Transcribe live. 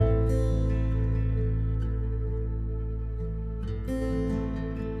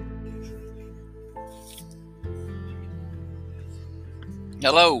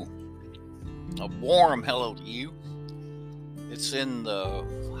Hello, a warm hello to you. It's in the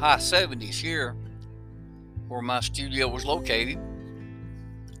high 70s here where my studio was located,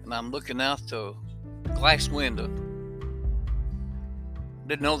 and I'm looking out the glass window.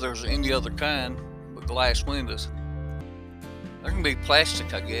 Didn't know there was any other kind but glass windows. There can be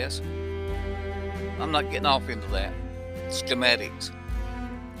plastic, I guess. I'm not getting off into that. Schematics.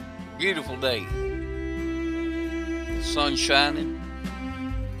 Beautiful day. The sun shining.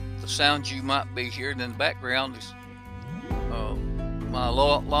 The sounds you might be hearing in the background is my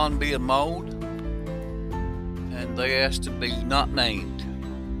lawn being mowed, and they asked to be not named.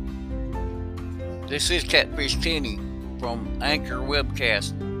 This is Catfish Kenny from Anchor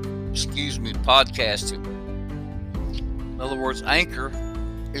podcasting. In other words, Anchor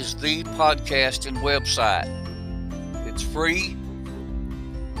is the podcasting website. It's free.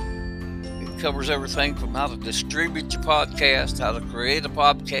 It covers everything from how to distribute your podcast, how to create a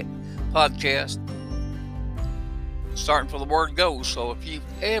podcast, starting from the word go. So if you've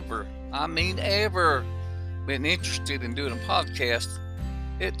ever been interested in doing a podcast,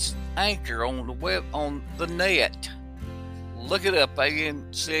 it's Anchor on the web, on the net. Look it up,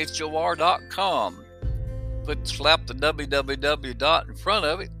 anchor.com. Slap the www in front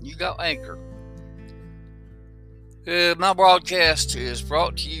of it, you got Anchor. My broadcast is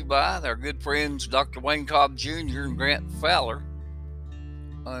brought to you by our good friends Dr. Wayne Cobb Jr. and Grant Fowler,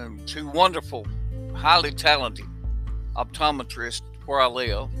 two wonderful, highly talented optometrists where I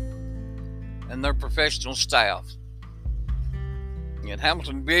live, and their professional staff at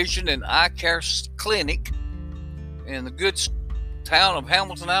Hamilton Vision and Eye Care Clinic in the good town of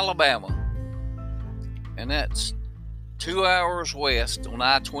Hamilton, Alabama. And that's 2 hours west on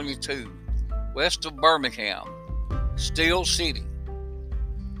I-22, west of Birmingham, Steel City.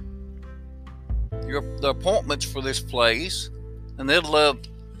 The appointments for this place, and they'd love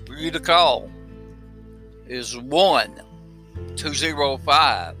for you to call, is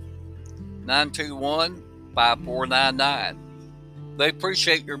 1-205-921-5499. They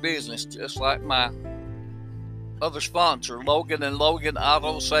appreciate your business, just like my other sponsor, Logan and Logan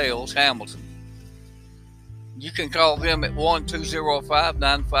Auto Sales, Hamilton. You can call them at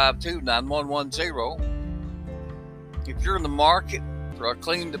 1-205-952-9110. If you're in the market for a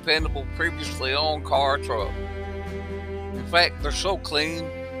clean, dependable, previously owned car or truck. In fact, they're so clean,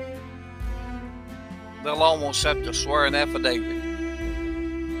 they'll almost have to swear an affidavit.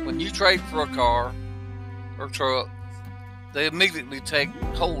 When you trade for a car or truck, they immediately take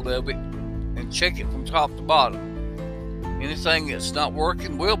hold of it and check it from top to bottom. Anything that's not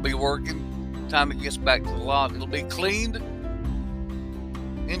working will be working by the time it gets back to the lot. It'll be cleaned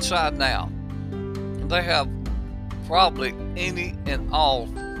inside and out. And they have probably any and all,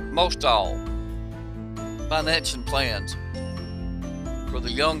 most all, financing plans for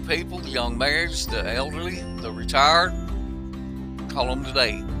the young people, the young marrieds, the elderly, the retired. Call them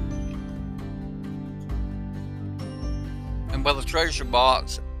today. And by the Treasure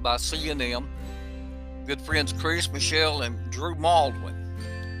Box by C&M, good friends Chris, Michelle, and Drew Maldwin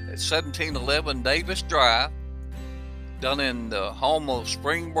at 1711 Davis Drive, done in the home of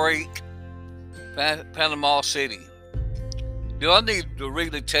Spring Break, Panama City. Do I need to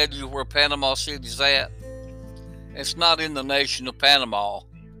really tell you where Panama City's at? It's not in the nation of Panama,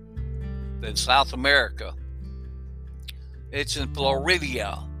 in South America. It's in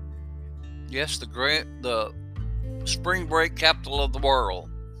Florida. Yes, the spring break capital of the world.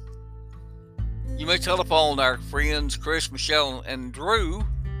 You may telephone our friends Chris, Michelle, and Drew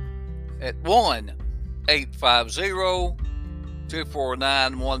at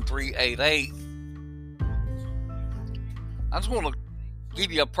 1-850-249-1388. I just want to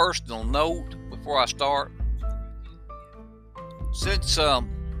give you a personal note before I start. Since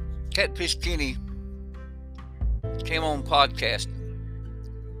Catfish Kenny came on podcasting,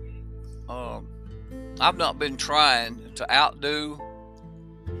 I've not been trying to outdo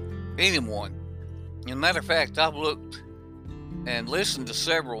anyone. As a matter of fact, I've looked and listened to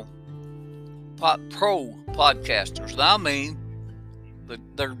several pro podcasters. And I mean,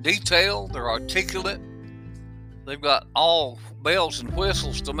 they're detailed, they're articulate, they've got all bells and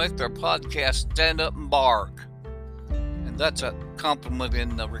whistles to make their podcast stand up and bark. And that's a compliment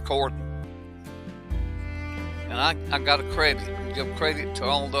in the recording. And I got to give credit to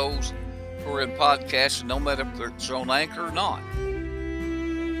all those who are in podcasting, no matter if it's on Anchor or not.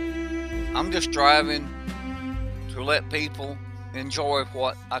 I'm just striving to let people enjoy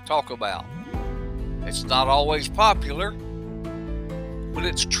what I talk about. It's not always popular, but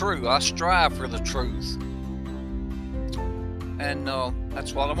it's true. I strive for the truth. And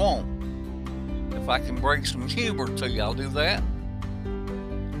that's what I want. If I can bring some humor to you, I'll do that.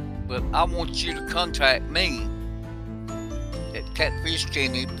 but I want you to contact me at Catfish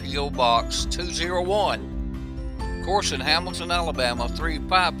Kenny, P.O. Box 201. Of course, in Hamilton, Alabama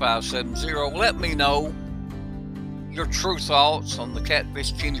 35570. Let me know your true thoughts on the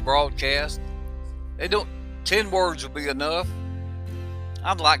Catfish Kenny broadcast. 10 words will be enough.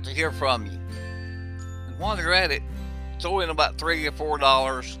 I'd like to hear from you. And while you're at it, throw in about $3 or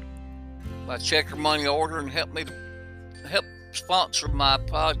 $4 by check or money order and help sponsor my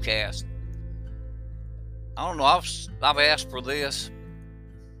podcast. I don't know, I've asked for this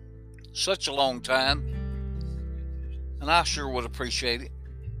such a long time, and I sure would appreciate it.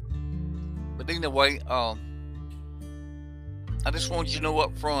 But anyway, I just want you to know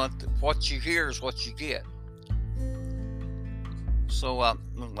up front that what you hear is what you get. So I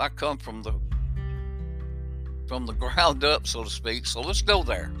come from the ground up, so to speak. So let's go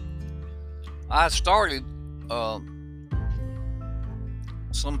there. I started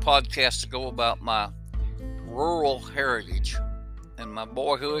some podcasts ago about my rural heritage and my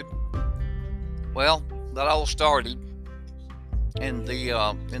boyhood. Well, that all started in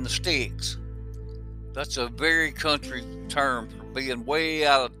the sticks. That's a very country term for being way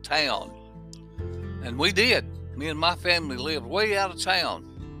out of town, and we did. Me and my family lived way out of town,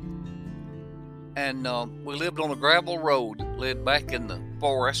 and we lived on a gravel road that led back in the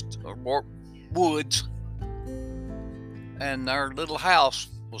forest or woods, and our little house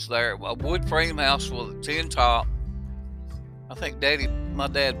was there, a wood frame house with a tin top. I think my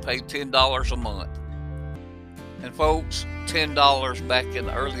dad paid $10 a month, and folks, $10 back in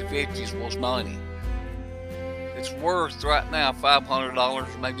the early 50s was money. It's worth right now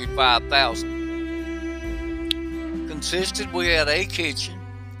 $500, maybe $5,000. We had a kitchen,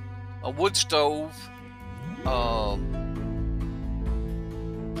 a wood stove, a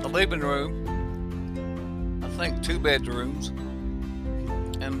living room, I think 2 bedrooms,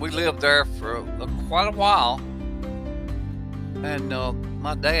 and we lived there for quite a while. And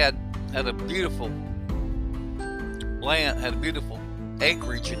my dad had a beautiful land, had a beautiful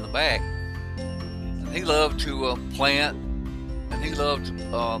acreage in the back, and he loved to plant, and he loved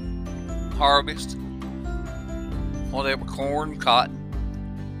to harvest whatever, corn, cotton.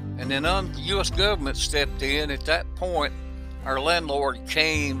 And then the U.S. government stepped in. At that point, our landlord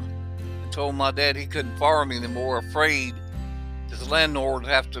came and told my dad he couldn't farm anymore, afraid that the landlord would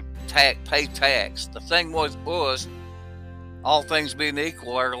have to pay tax. The thing was, all things being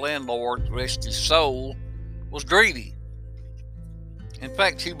equal, our landlord, rest his soul, was greedy. In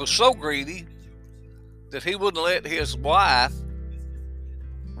fact, he was so greedy that he wouldn't let his wife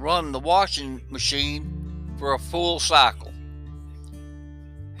run the washing machine for a full cycle.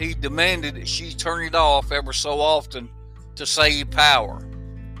 He demanded that she turn it off ever so often to save power.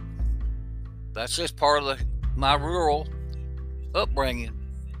 That's just part of my rural upbringing.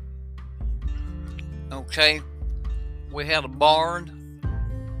 Okay, we had a barn.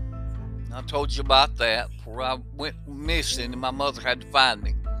 I told you about that, where I went missing and my mother had to find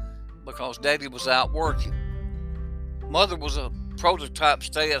me because Daddy was out working. Mother was a prototype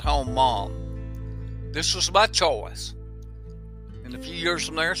stay-at-home mom. This was my choice. And a few years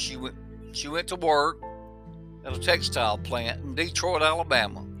from there, she went to work at a textile plant in Detroit,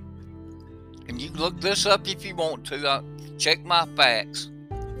 Alabama. And you can look this up if you want to. Check my facts.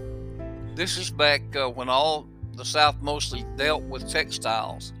 This is back when all the South mostly dealt with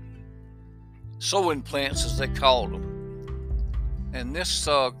textiles, sewing plants as they called them. And this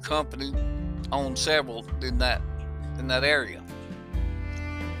company owned several in that area.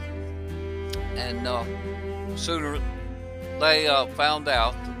 And sooner they found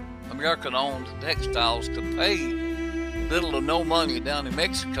out that American-owned textiles could pay little or no money down in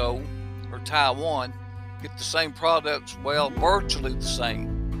Mexico or Taiwan, get the same products, well, virtually the same,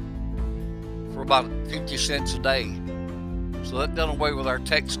 for about 50 cents a day. So that done away with our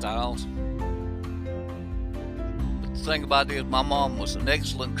textiles. But the thing about it is, my mom was an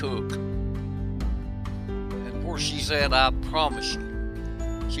excellent cook. And where she's at, I promise you,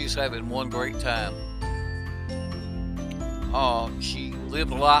 she's having one great time. She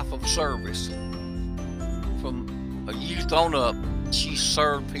lived a life of service. From a youth on up, she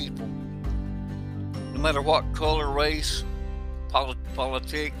served people. No matter what color, race,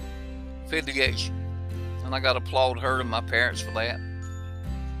 politic, affiliation. And I got to applaud her and my parents for that.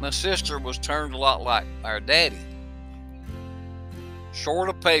 My sister was turned a lot like our daddy. Short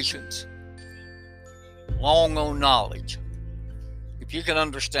of patience, long on knowledge. If you can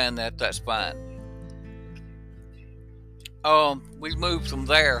understand that, that's fine. We moved from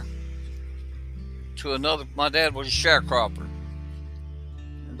there to another. My dad was a sharecropper.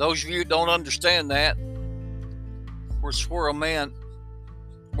 And those of you who don't understand that, where a man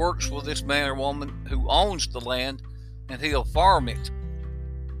works with this man or woman who owns the land, and he'll farm it.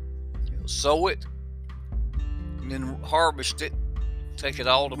 He'll sow it, and then harvest it, take it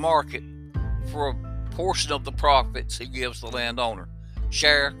all to market. For a portion of the profits, he gives the landowner.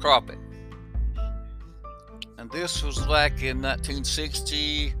 Sharecropping. And this was like in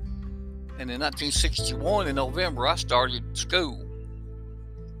 1960, and in 1961 in November, I started school.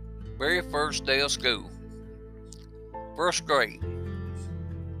 Very first day of school. First grade.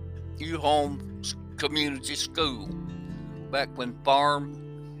 New Home Community School. Back when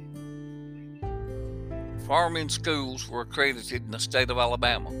farming schools were accredited in the state of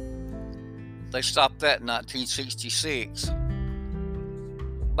Alabama. They stopped that in 1966.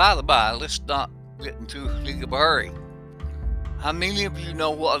 By the by, let's not get into a hurry. How many of you know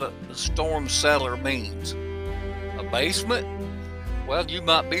what a storm cellar means? A basement? Well, you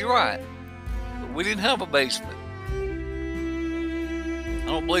might be right, but we didn't have a basement. I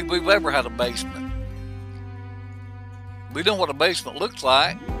don't believe we've ever had a basement. We know what a basement looks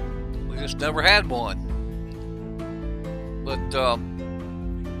like. We just never had one. But,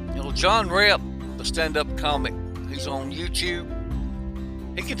 John Rep, the stand-up comic, he's on YouTube.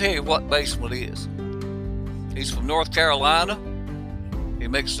 He can tell you what basement is. He's from North Carolina. He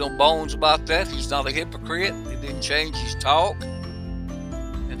makes no bones about that. He's not a hypocrite. He didn't change his talk.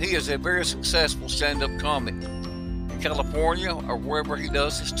 And he is a very successful stand-up comic in California or wherever he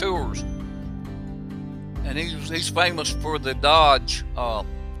does his tours. And he's famous for the Dodge,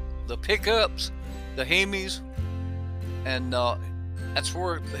 the pickups, the Hemis, and that's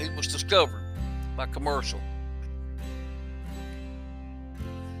where he was discovered by commercial.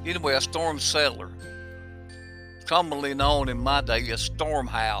 Anyway, a storm cellar, commonly known in my day as storm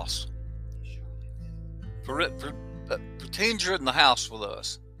house. Pretend you're in the house with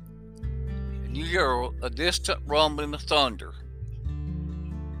us, and you hear a distant rumbling of thunder,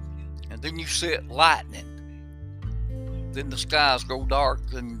 and then you see lightning. Then the skies go dark,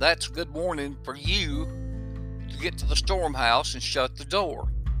 and that's a good warning for you to get to the storm house and shut the door.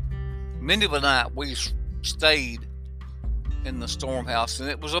 Many of the night we stayed in the storm house, and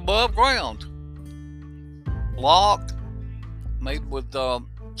it was above ground, block made with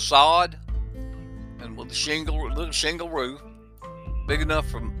sod and with a little shingle roof, big enough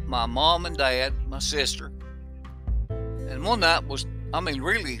for my mom and dad, my sister. And one night was,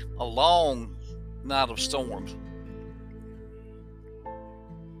 really a long night of storms.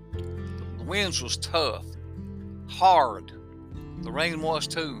 The winds was tough, hard. The rain was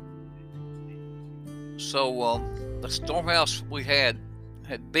too. So the storm house we had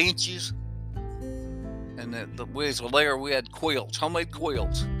benches, and as a layer we had quilts, homemade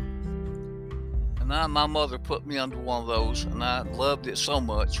quilts. And my mother put me under one of those, and I loved it so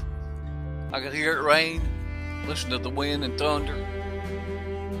much. I could hear it rain, listen to the wind and thunder,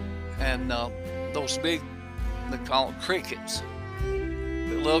 and those big, they call them crickets,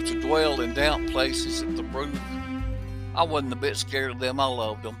 that love to dwell in damp places at the roof. I wasn't a bit scared of them. I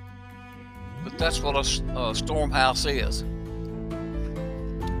loved them. But that's what a storm house is.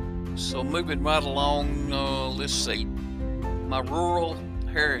 So moving right along, let's see, my rural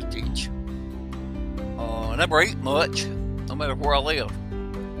heritage. I never ate much, no matter where I lived.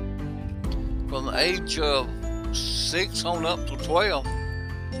 From the age of 6 on up to 12,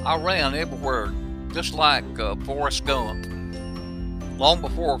 I ran everywhere, just like Forrest Gump. Long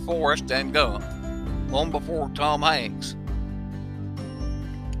before Forrest and Gump. Long before Tom Hanks.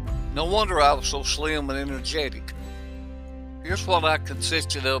 No wonder I was so slim and energetic. Here's what I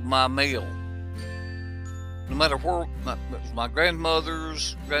consisted of my meal. No matter where, my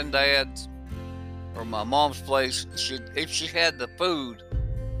grandmother's, granddad's, or my mom's place, if she had the food,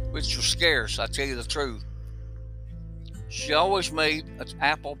 which was scarce, I tell you the truth, she always made an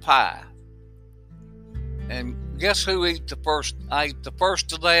apple pie. And guess who ate the first? I ate the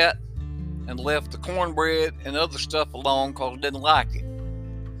first of that and left the cornbread and other stuff alone because I didn't like it.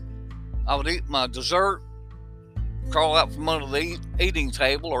 I would eat my dessert, crawl out from under the eating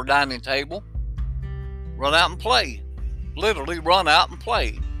table or dining table, run out and play. Literally run out and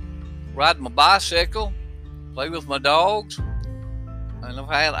play. Ride my bicycle, play with my dogs. And if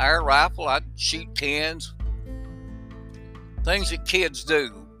I had an air rifle, I'd shoot cans. Things that kids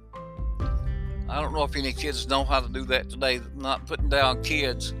do. I don't know if any kids know how to do that today. Not putting down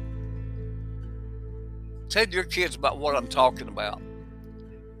kids. Tell your kids about what I'm talking about.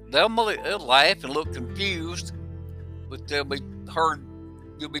 They'll laugh and look confused, but they'll be heard.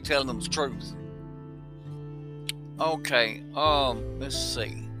 You'll be telling them the truth. Okay, let's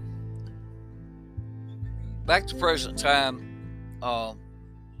see. Back to present time.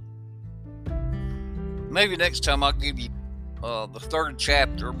 Maybe next time I'll give you the third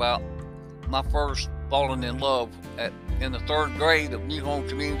chapter about my first falling in love in the third grade of New Home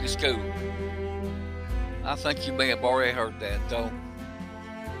Community School. I think you may have already heard that, though.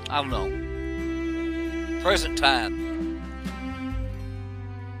 I don't know. Present time,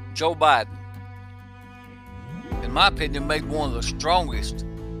 Joe Biden, in my opinion, made one of the strongest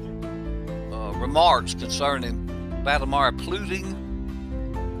remarks concerning Vladimir Putin.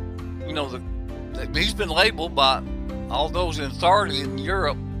 You know, he's been labeled by all those in authority in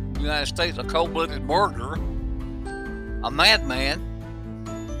Europe, United States, a cold-blooded murderer, a madman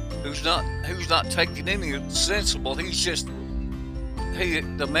who's not taking any sensible. He's just he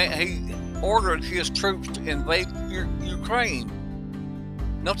ordered his troops to invade Ukraine.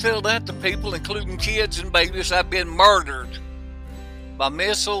 Now tell that to people, including kids and babies, have been murdered by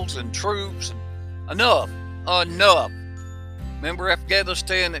missiles and troops. Enough. Remember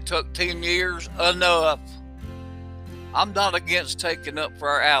Afghanistan? It took 10 years. Enough. I'm not against taking up for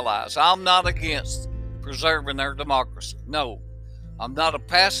our allies. I'm not against preserving their democracy. No, I'm not a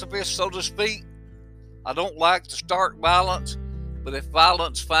pacifist, so to speak. I don't like to start violence, but if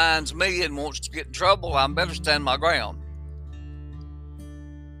violence finds me and wants to get in trouble, I better stand my ground.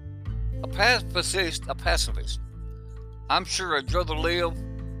 A pacifist. I'm sure I'd rather live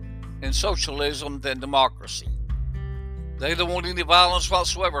in socialism than democracy. They don't want any violence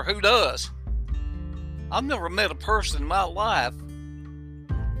whatsoever. Who does? I've never met a person in my life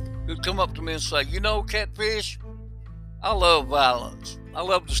who'd come up to me and say, you know, Catfish, I love violence. I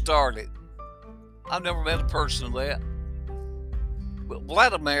love to start it. I've never met a person like that. But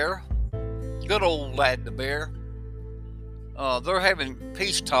Vladimir, good old Vladimir, they're having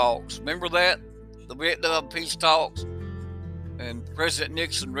peace talks. Remember that? The Vietnam peace talks? And President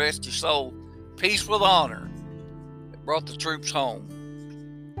Nixon, rest his soul, peace with honor. It brought the troops home.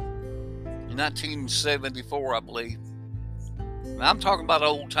 In 1974, I believe. Now, I'm talking about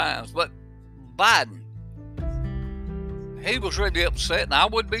old times, but Biden, he was really upset, and I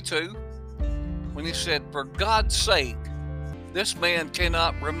would be too, when he said, for God's sake, this man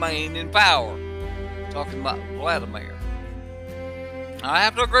cannot remain in power. Talking about Vladimir. Now, I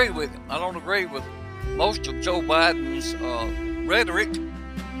have to agree with him. I don't agree with most of Joe Biden's rhetoric,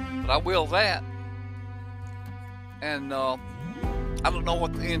 but I will that. And I don't know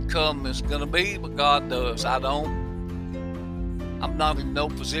what the income is going to be, but God does. I don't. I'm not in no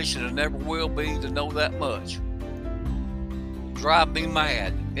position and never will be to know that much. Drive me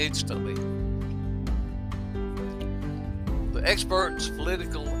mad instantly. The experts,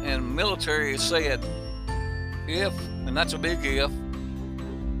 political and military, have said if, and that's a big if,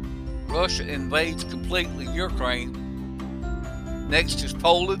 Russia invades completely Ukraine, next is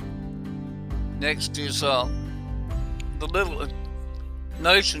Poland, next is the little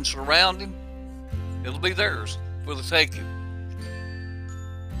nation surrounding, it'll be theirs for the taking.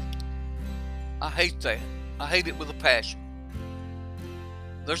 I hate that. I hate it with a passion.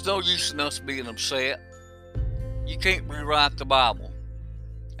 There's no use in us being upset. You can't rewrite the Bible.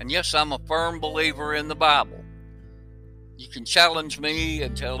 And yes, I'm a firm believer in the Bible. You can challenge me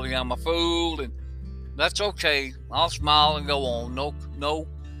and tell me I'm a fool, and that's okay. I'll smile and go on. No,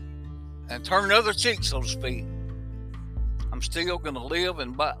 and turn the other cheek, so to speak. I'm still going to live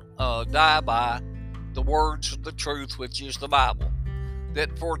and die by the words of the truth, which is the Bible,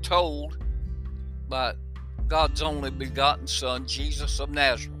 that foretold by God's only begotten Son, Jesus of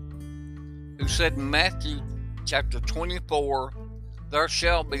Nazareth, who said in Matthew chapter 24, there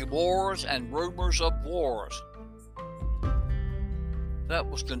shall be wars and rumors of wars. That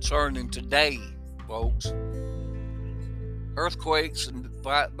was concerning today, folks. Earthquakes in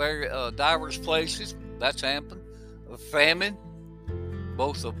diverse places, that's happened. A famine,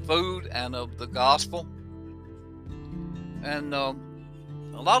 both of food and of the gospel. And a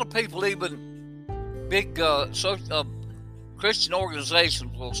lot of people, even big Christian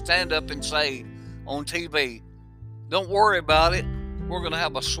organizations, will stand up and say on TV, don't worry about it, we're going to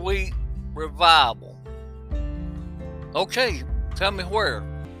have a sweet revival. Okay, tell me where,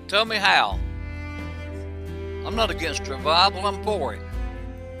 tell me how. I'm not against revival, I'm for it.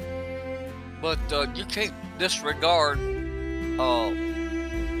 But you can't disregard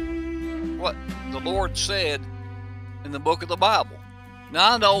what the Lord said in the book of the Bible.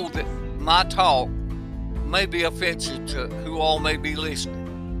 Now, I know that my talk may be offensive to who all may be listening.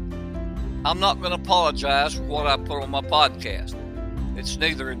 I'm not going to apologize for what I put on my podcast. It's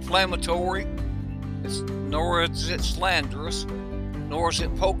neither inflammatory, nor is it slanderous, nor is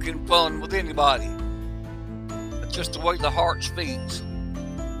it poking fun with anybody. It's just the way the heart speaks.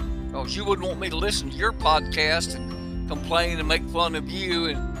 Because you wouldn't want me to listen to your podcast and complain and make fun of you.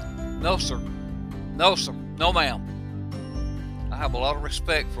 And no, sir. No, sir. No, ma'am. have a lot of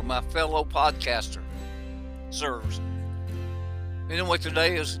respect for my fellow podcaster sirs. Anyway,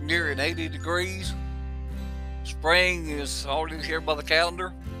 today is nearing 80 degrees. Spring is already here by the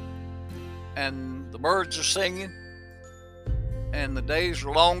calendar, and the birds are singing, and the days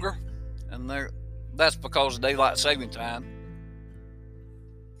are longer, and that's because of daylight saving time.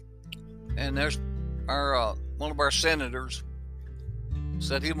 And there's our one of our senators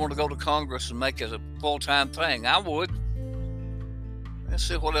said he'd want to go to Congress and make it a full-time thing. I would. Let's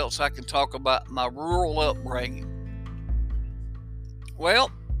see what else I can talk about my rural upbringing.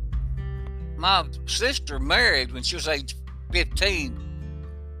 Well, my sister married when she was age 15.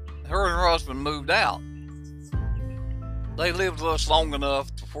 Her and her husband moved out. They lived with us long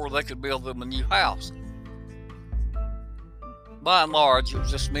enough before they could build them a new house. By and large, it was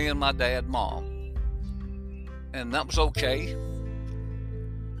just me and my dad and mom. And that was okay.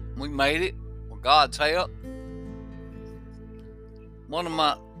 We made it with God's help. One of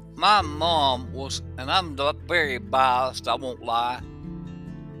my mom was, and I'm very biased, I won't lie.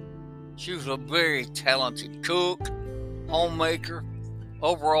 She was a very talented cook, homemaker,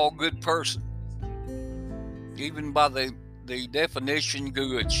 overall good person. Even by the definition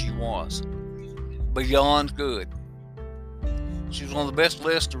good, she was. Beyond good. She was one of the best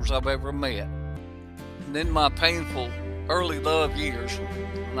listeners I've ever met. And then my painful early love years,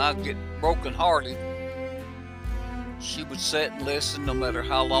 when I'd get brokenhearted, she would sit and listen no matter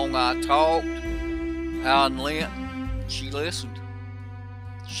how long I talked, how in length. She listened.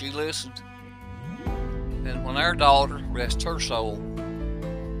 She listened. And when our daughter, rest her soul,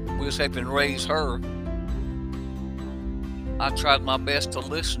 we was helping raise her, I tried my best to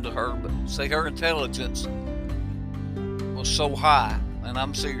listen to her, but see, her intelligence was so high, and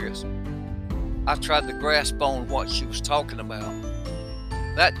I'm serious. I tried to grasp on what she was talking about.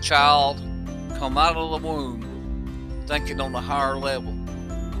 That child come out of the womb thinking on a higher level.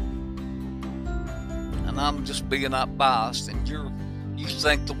 And I'm just being not biased, and you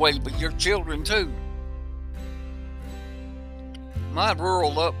think the way, but your children too. My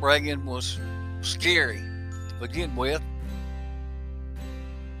rural upbringing was scary to begin with.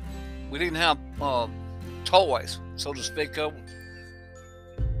 We didn't have toys, so to speak of.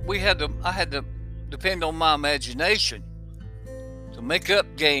 I had to depend on my imagination to make up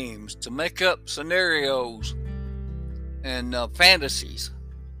games, to make up scenarios and fantasies.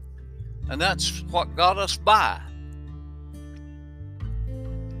 And that's what got us by.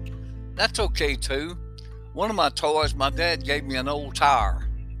 That's okay too. One of my toys, my dad gave me an old tire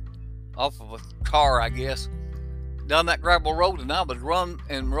off of a car, I guess, down that gravel road, and I would run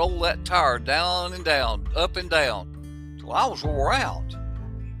and roll that tire down and down, up and down, till I was wore out.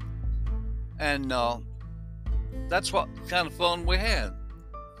 And that's what kind of fun we had.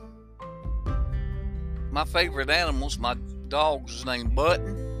 My favorite animals, my dogs was named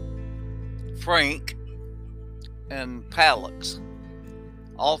Button, Frank, and Palex.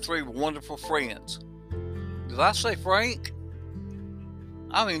 All three were wonderful friends. Did I say Frank?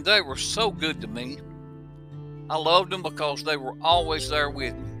 I mean, they were so good to me. I loved them because they were always there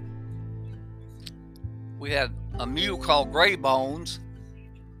with me. We had a mule called Gray Bones,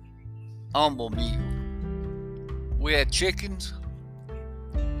 humble mule. We had chickens,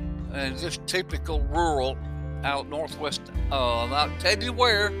 and just typical rural out northwest. I'll tell you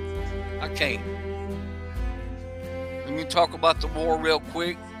where, I can't. Let me talk about the war real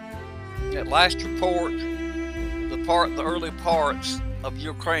quick. At last report, the early parts of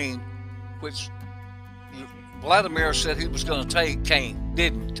Ukraine, which Vladimir said he was going to take,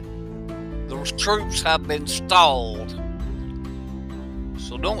 didn't. Those troops have been stalled.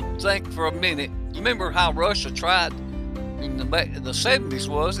 So don't think for a minute. You remember how Russia tried in the 70s,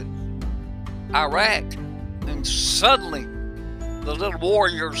 was it? Iraq. And suddenly, the little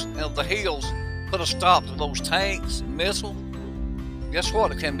warriors of the hills put a stop to those tanks and missiles. Guess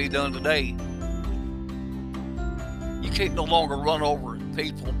what? It can be done today. You can't no longer run over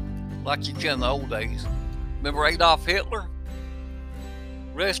people like you can in the old days. Remember Adolf Hitler?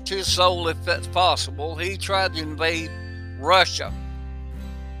 Rest his soul if that's possible. He tried to invade Russia.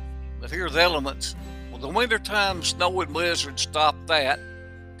 But here's elements. Well, the wintertime snow and blizzard stopped that.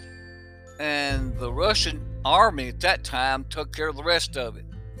 And the Russian army at that time took care of the rest of it.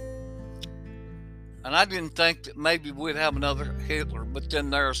 And I didn't think that maybe we'd have another Hitler. But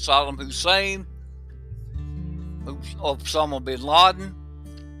then there's Saddam Hussein, Osama bin Laden,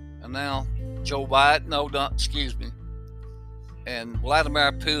 and now Joe Biden, and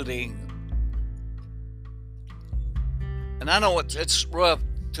Vladimir Putin. And I know it's rough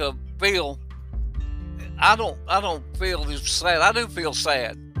to feel. I don't feel sad. I do feel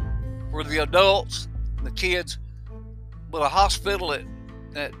sad for the adults, the kids, but a hospital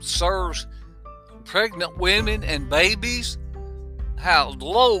that serves pregnant women and babies, how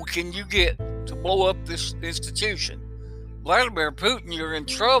low can you get to blow up this institution? Vladimir Putin, you're in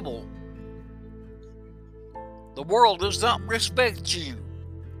trouble. The world does not respect you.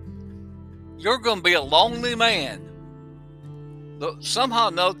 You're going to be a lonely man. Somehow or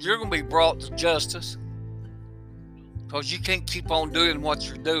another, you're going to be brought to justice because you can't keep on doing what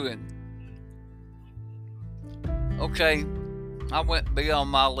you're doing. Okay, I went beyond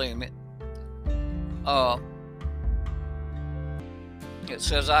my limit. It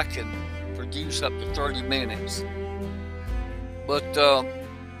says I can produce up to 30 minutes. But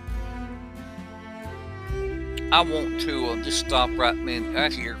I want to just stop right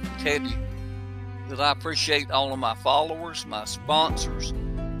here and tell you that I appreciate all of my followers, my sponsors,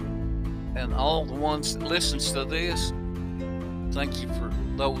 and all the ones that listens to this. Thank you for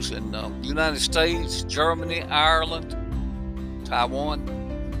those in the United States, Germany, Ireland, Taiwan.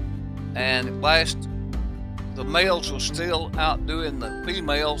 And at last, the males are still outdoing the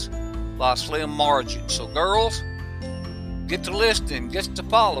females by a slim margin. So girls, get to listening, get to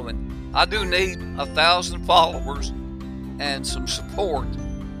following. I do need 1,000 followers and some support.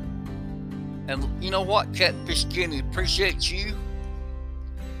 And you know what, Catfish Kenny appreciates you.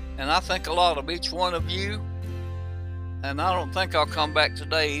 And I think a lot of each one of you. And I don't think I'll come back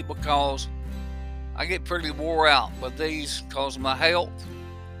today because I get pretty wore out with these because of my health.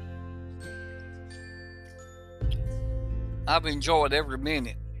 I've enjoyed every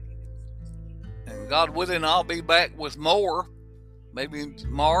minute. And God willing, I'll be back with more. Maybe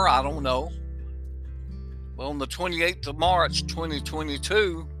tomorrow, I don't know. But on the 28th of March,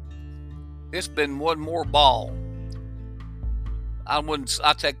 2022, it's been one more ball. I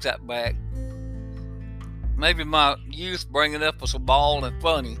take that back. Maybe my youth bringing up was a ball and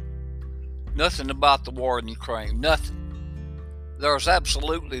funny. Nothing about the war in Ukraine. Nothing. There's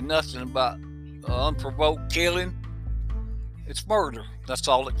absolutely nothing about unprovoked killing. It's murder. That's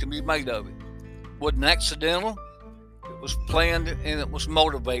all that can be made of it. Wasn't accidental. It was planned and it was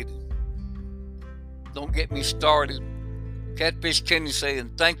motivated. Don't get me started. Catfish Kenny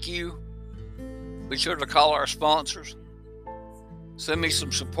saying thank you. Be sure to call our sponsors. Send me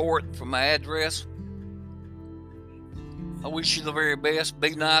some support from my address. I wish you the very best.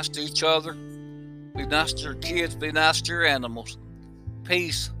 Be nice to each other. Be nice to your kids. Be nice to your animals.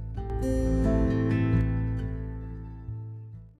 Peace.